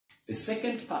The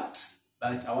second part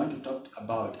that I want to talk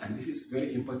about, and this is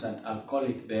very important, I'll call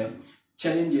it the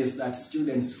challenges that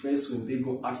students face when they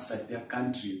go outside their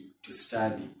country to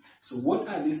study. So what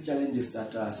are these challenges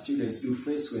that students do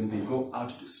face when they go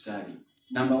out to study?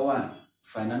 Number one,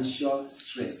 financial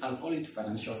stress. I'll call it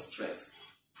financial stress.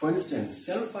 For instance,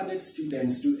 self-funded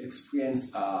students do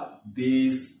experience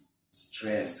this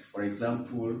stress. For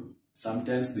example,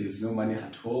 sometimes there's no money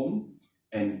at home,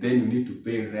 and then you need to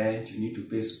pay rent, you need to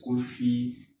pay school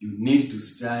fee, you need to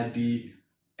study.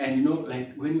 And you know,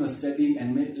 like when you're studying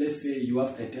and let's say you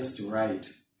have a test to write,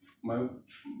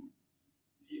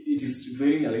 it is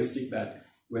very realistic that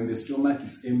when the stomach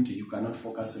is empty, you cannot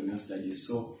focus on your studies.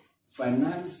 So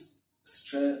finance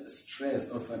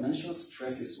stress or financial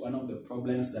stress is one of the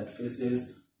problems that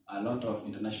faces a lot of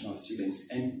international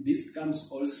students. And this comes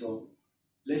also,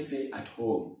 let's say at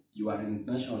home, you are an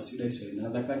international student, you're in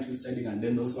another country studying, and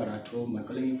then those who are at home are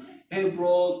calling you, hey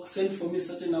bro, send for me a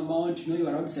certain amount, you know, you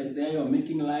are outside there, you're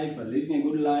making life, you're living a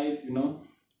good life, you know,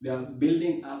 they are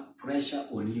building up pressure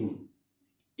on you.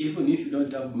 Even if you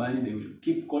don't have money, they will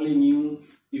keep calling you.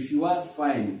 If you are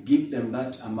fine, give them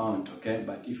that amount, okay?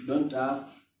 But if you don't have,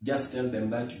 just tell them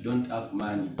that you don't have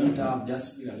money. Don't have,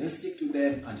 just be realistic to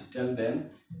them and tell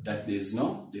them that there's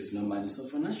no money. So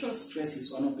financial stress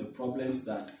is one of the problems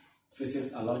that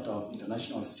faces a lot of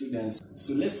international students.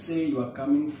 So let's say you are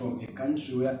coming from a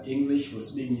country where English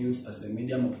was being used as a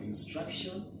medium of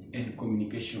instruction and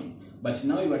communication. But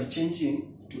now you are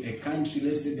changing to a country,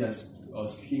 let's say they're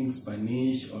speaking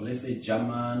Spanish, or let's say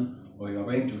German, or you're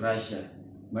going to Russia.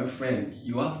 My friend,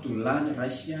 you have to learn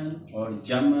Russian or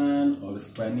German or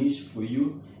Spanish for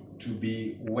you to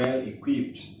be well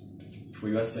equipped for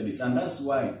your studies. And that's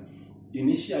why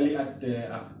initially at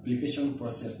the application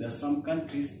process, there are some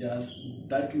countries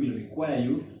that will require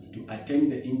you to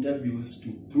attend the interviews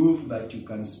to prove that you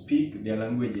can speak their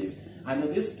languages. And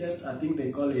this test, I think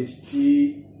they call it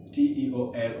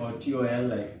TEOL or TOL,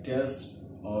 like test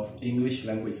of English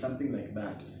language, something like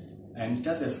that. And it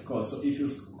has a score. So if you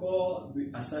score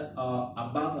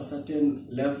above a certain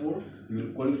level, you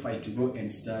will qualify to go and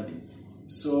study.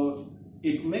 So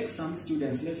it makes some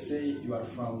students, let's say you are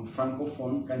from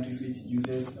Francophone countries which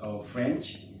uses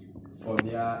French for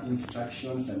their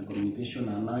instructions and communication,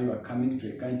 and now you are coming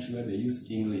to a country where they use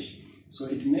English. So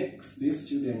it makes these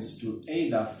students to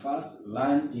either first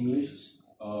learn English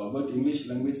or go to English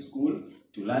language school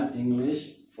to learn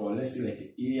English for, let's say, like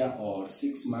a year or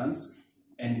 6 months,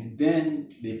 and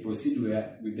then they proceed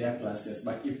with their classes.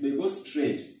 But if they go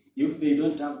straight, if they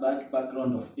don't have that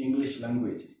background of English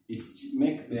language, it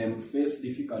makes them face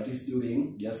difficulties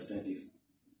during their studies.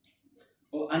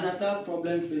 Another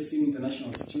problem facing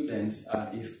international students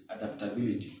is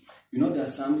adaptability. You know, there are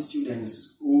some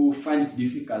students who find it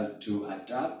difficult to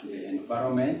adapt to the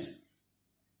environment.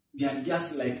 They are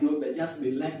just like,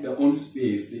 they like their own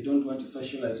space. They don't want to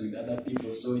socialize with other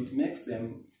people. So it makes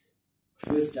them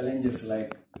face challenges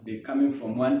like they're coming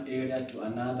from one area to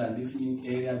another, and this new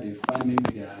area they find maybe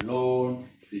they're alone,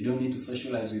 they don't need to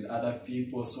socialize with other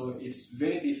people. So it's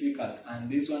very difficult. And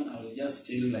this one, I will just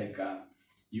tell you, like,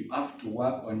 you have to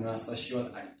work on your social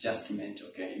adjustment,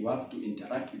 okay? You have to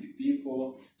interact with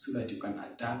people so that you can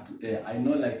adapt to there. I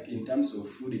know, like, in terms of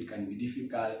food, it can be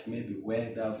difficult, maybe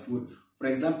weather, food. For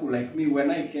example, like me, when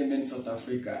I came in South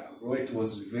Africa, bro, it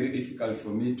was very difficult for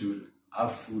me to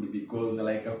have food because,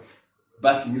 like,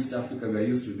 back in East Africa, we are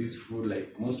used to this food,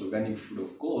 like most organic food,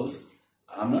 of course.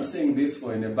 I'm not saying this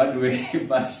in a bad way,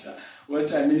 but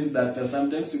what I mean is that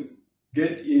sometimes you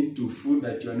get into food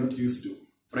that you are not used to.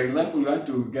 For example, you want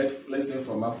to get, let's say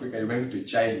from Africa, you're going to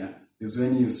China. Is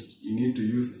when you need to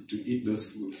eat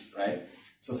those foods, right?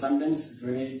 So sometimes it's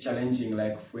very challenging.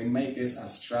 Like in my case, I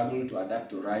struggled to adapt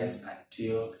to rice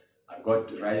until I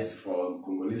got rice from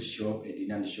Congolese shop, a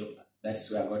Indian shop.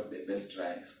 That's where I got the best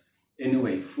rice.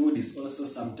 Anyway, food is also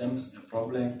sometimes a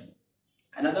problem.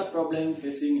 Another problem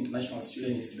facing international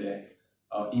students is the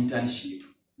internship.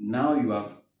 Now you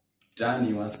have done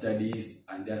your studies,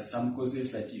 and there are some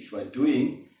courses that if you are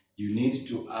doing, you need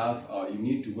to have, or you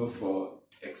need to go for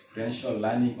experiential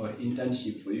learning or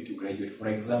internship for you to graduate. For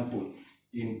example,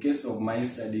 in case of my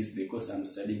studies, the course I'm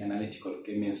studying, analytical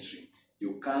chemistry,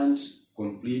 you can't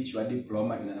complete your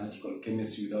diploma in analytical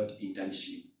chemistry without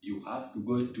internship. You have to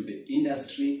go to the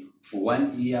industry for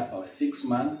 1 year or 6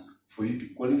 months for you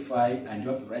to qualify, and you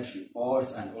have to write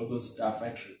reports and all those stuff,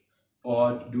 write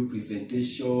report, do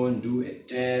presentation, do a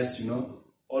test, you know,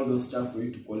 all those stuff for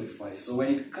you to qualify. So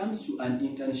when it comes to an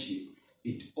internship,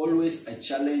 it's always a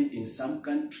challenge in some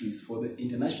countries for the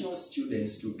international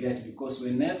students to get, because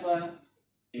whenever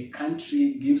a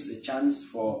country gives a chance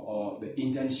for the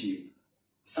internship,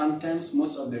 sometimes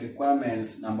most of the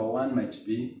requirements, number one might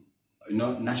be,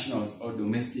 nationals or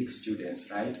domestic students,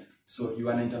 right? So you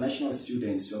are an international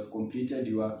student, you have completed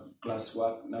your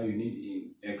classwork, now you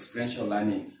need experiential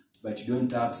learning, but you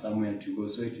don't have somewhere to go.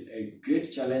 So it's a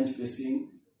great challenge facing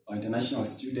international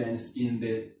students in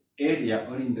the area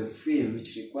or in the field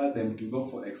which require them to go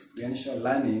for experiential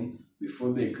learning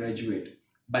before they graduate.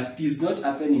 But it is not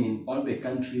happening in all the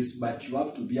countries, but you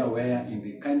have to be aware in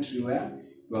the country where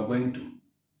you are going to.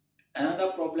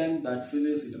 Another problem that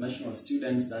faces international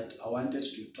students that I wanted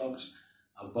to talk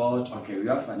about, okay, we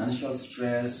have financial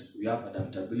stress, we have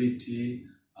adaptability,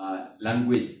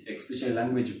 language, especially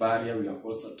language barrier, we have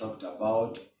also talked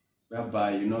about,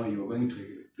 whereby, you're going to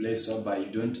a place whereby you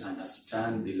don't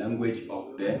understand the language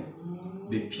of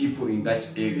the people in that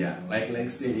area. Like,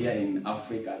 let's say here in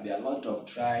Africa, there are a lot of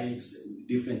tribes with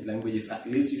different languages. At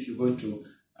least if you go to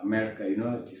America,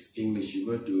 it is English. You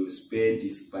go to Spain, it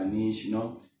is Spanish,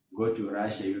 go to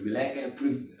Russia, you'll be like a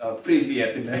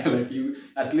Privyet, like you,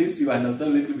 at least you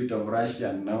understand a little bit of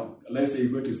Russian, no? Let's say you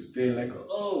go to Spain, like,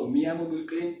 oh, me, I'm Bill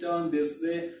Clinton, this,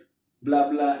 blah,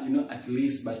 blah, at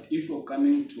least. But if you're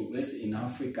coming to, let's say in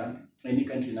Africa, any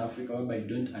country in Africa whereby you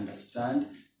don't understand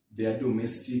their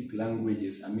domestic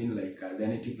languages, their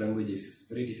native languages, is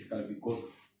very difficult because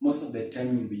most of the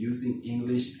time you'll be using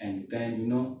English and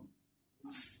then,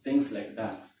 things like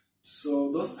that.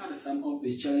 So those are some of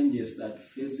the challenges that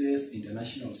faces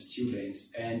international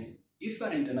students. And if you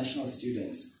are international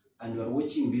students and you are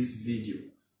watching this video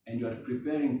and you are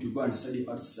preparing to go and study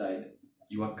outside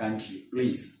your country,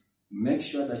 please make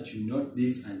sure that you note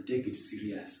this and take it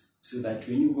serious so that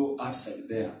when you go outside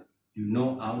there, you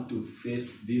know how to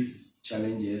face these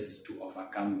challenges to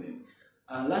overcome them.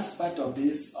 Last part of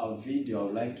this video I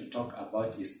would like to talk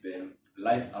about is the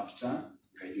life after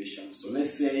graduation. So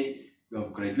let's say you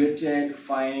have graduated,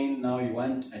 fine, now you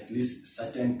want at least a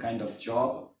certain kind of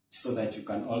job so that you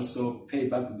can also pay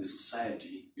back to the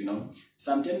society,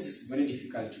 Sometimes it's very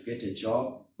difficult to get a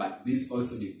job, but this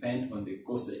also depends on the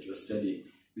course that you're studying.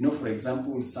 For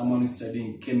example, someone is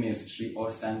studying chemistry or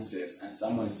sciences and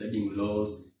someone is studying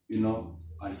laws,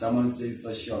 and someone studies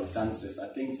social sciences.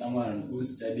 I think someone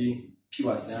who's studying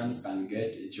pure science can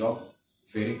get a job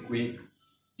very quick,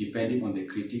 depending on the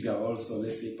criteria also,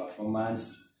 let's say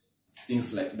performance,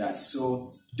 things like that.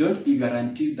 So don't be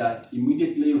guaranteed that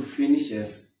immediately you finish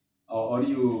or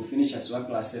you finish as your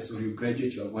classes or you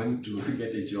graduate, you are going to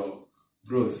get a job.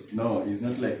 Bros, no, it's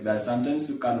not like that. Sometimes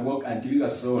you can work until your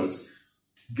souls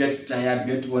get tired,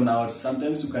 get worn out.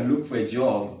 Sometimes you can look for a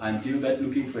job until that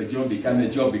looking for a job become a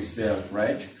job itself,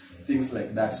 right? Things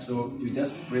like that. So you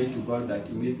just pray to God that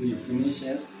immediately you finish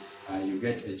you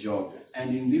get a job.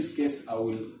 And in this case, I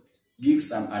will give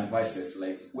some advices,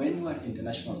 like when you are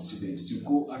international students, you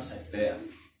go outside there,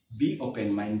 be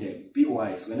open-minded, be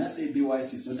wise. When I say be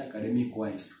wise, it's not academic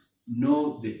wise.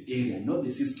 Know the area, know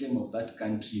the system of that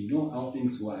country, know how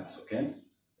things work, okay?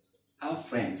 Have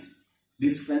friends.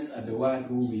 These friends are the ones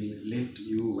who will lift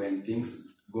you when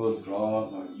things goes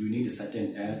wrong or you need a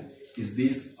certain help. Is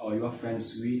this or your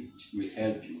friends which will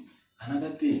help you?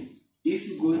 Another thing, if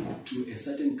you go to a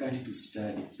certain country to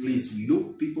study, please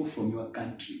look people from your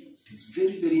country. It is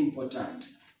very, very important.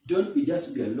 Don't be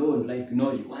just be alone, like,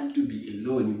 no, you want to be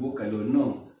alone, you walk alone.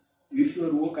 No. If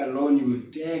you walk alone, you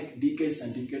will take decades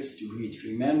and decades to reach.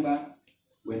 Remember,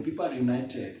 when people are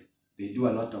united, they do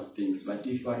a lot of things. But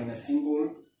if you are in a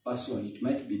single person, it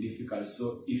might be difficult.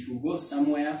 So if you go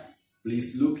somewhere,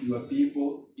 please look your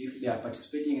people. If they are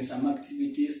participating in some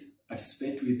activities,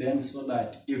 participate with them so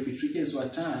that if it reaches your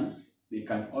turn, they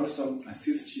can also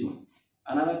assist you.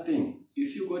 Another thing,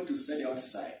 if you go to study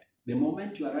outside, the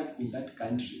moment you arrive in that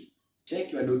country,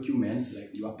 take your documents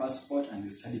like your passport and the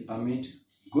study permit,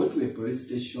 go to a police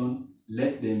station,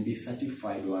 let them be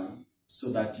certified one,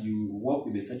 so that you work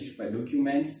with the certified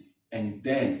documents and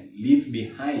then leave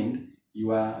behind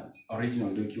your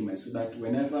original documents, so that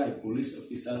whenever a police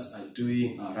officers are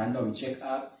doing a random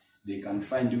checkup, they can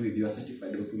find you with your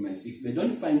certified documents. If they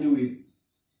don't find you with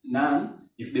none,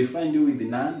 if they find you with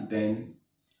none, then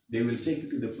they will take you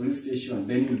to the police station.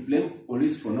 Then you'll blame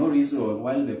police for no reason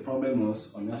while the problem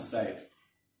was on your side.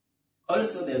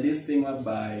 Also, there's this thing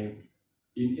whereby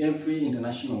in every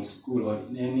international school or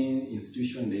in any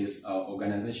institution, there's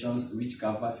organizations which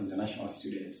covers international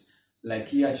students. Like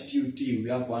here at TUT, we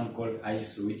have one called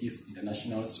ISO, which is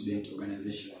International Student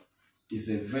Organization. It is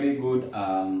a very good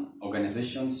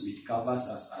organization which covers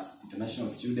us as international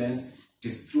students. It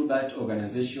is through that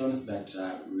organizations that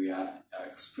we are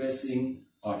expressing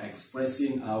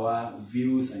our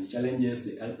views and challenges.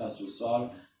 They help us to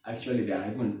solve. Actually, there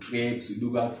are even trips. We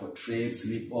do go out for trips,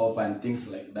 sleep off, and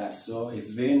things like that. So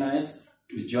it's very nice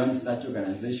to join such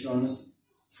organizations.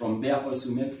 From there,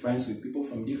 also make friends with people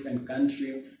from different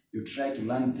countries. You try to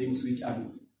learn things which are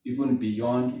even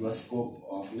beyond your scope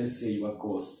of, let's say, your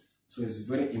course. So it's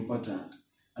very important.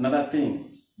 Another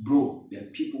thing, bro, there are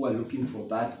people who are looking for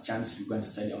that chance to go and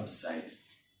study outside.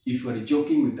 If you are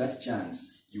joking with that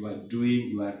chance, you are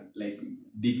like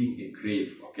digging a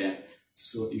grave, okay?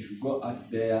 So if you go out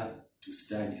there to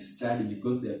study,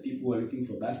 because there are people who are looking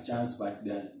for that chance, but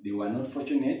they were not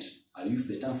fortunate. I'll use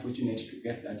the term fortunate to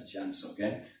get that chance,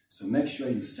 okay? So make sure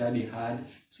you study hard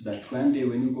so that one day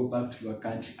when you go back to your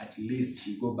country, at least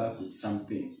you go back with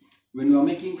something. When you are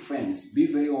making friends, be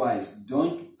very wise.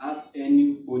 Don't have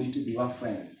anybody to be your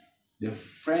friend. The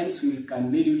friends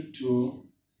can lead you to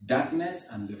darkness,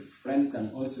 and the friends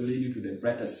can also lead you to the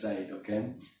brighter side,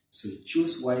 okay? So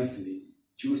choose wisely,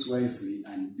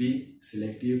 and be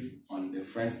selective on the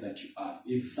friends that you have.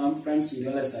 If some friends you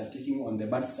realize are taking on the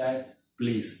bad side,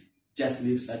 please just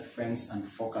leave such friends and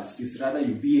focus. It is rather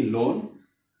you be alone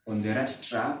on the right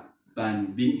track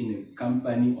than being in a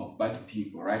company of bad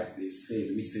people, right? They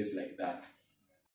say, which says like that.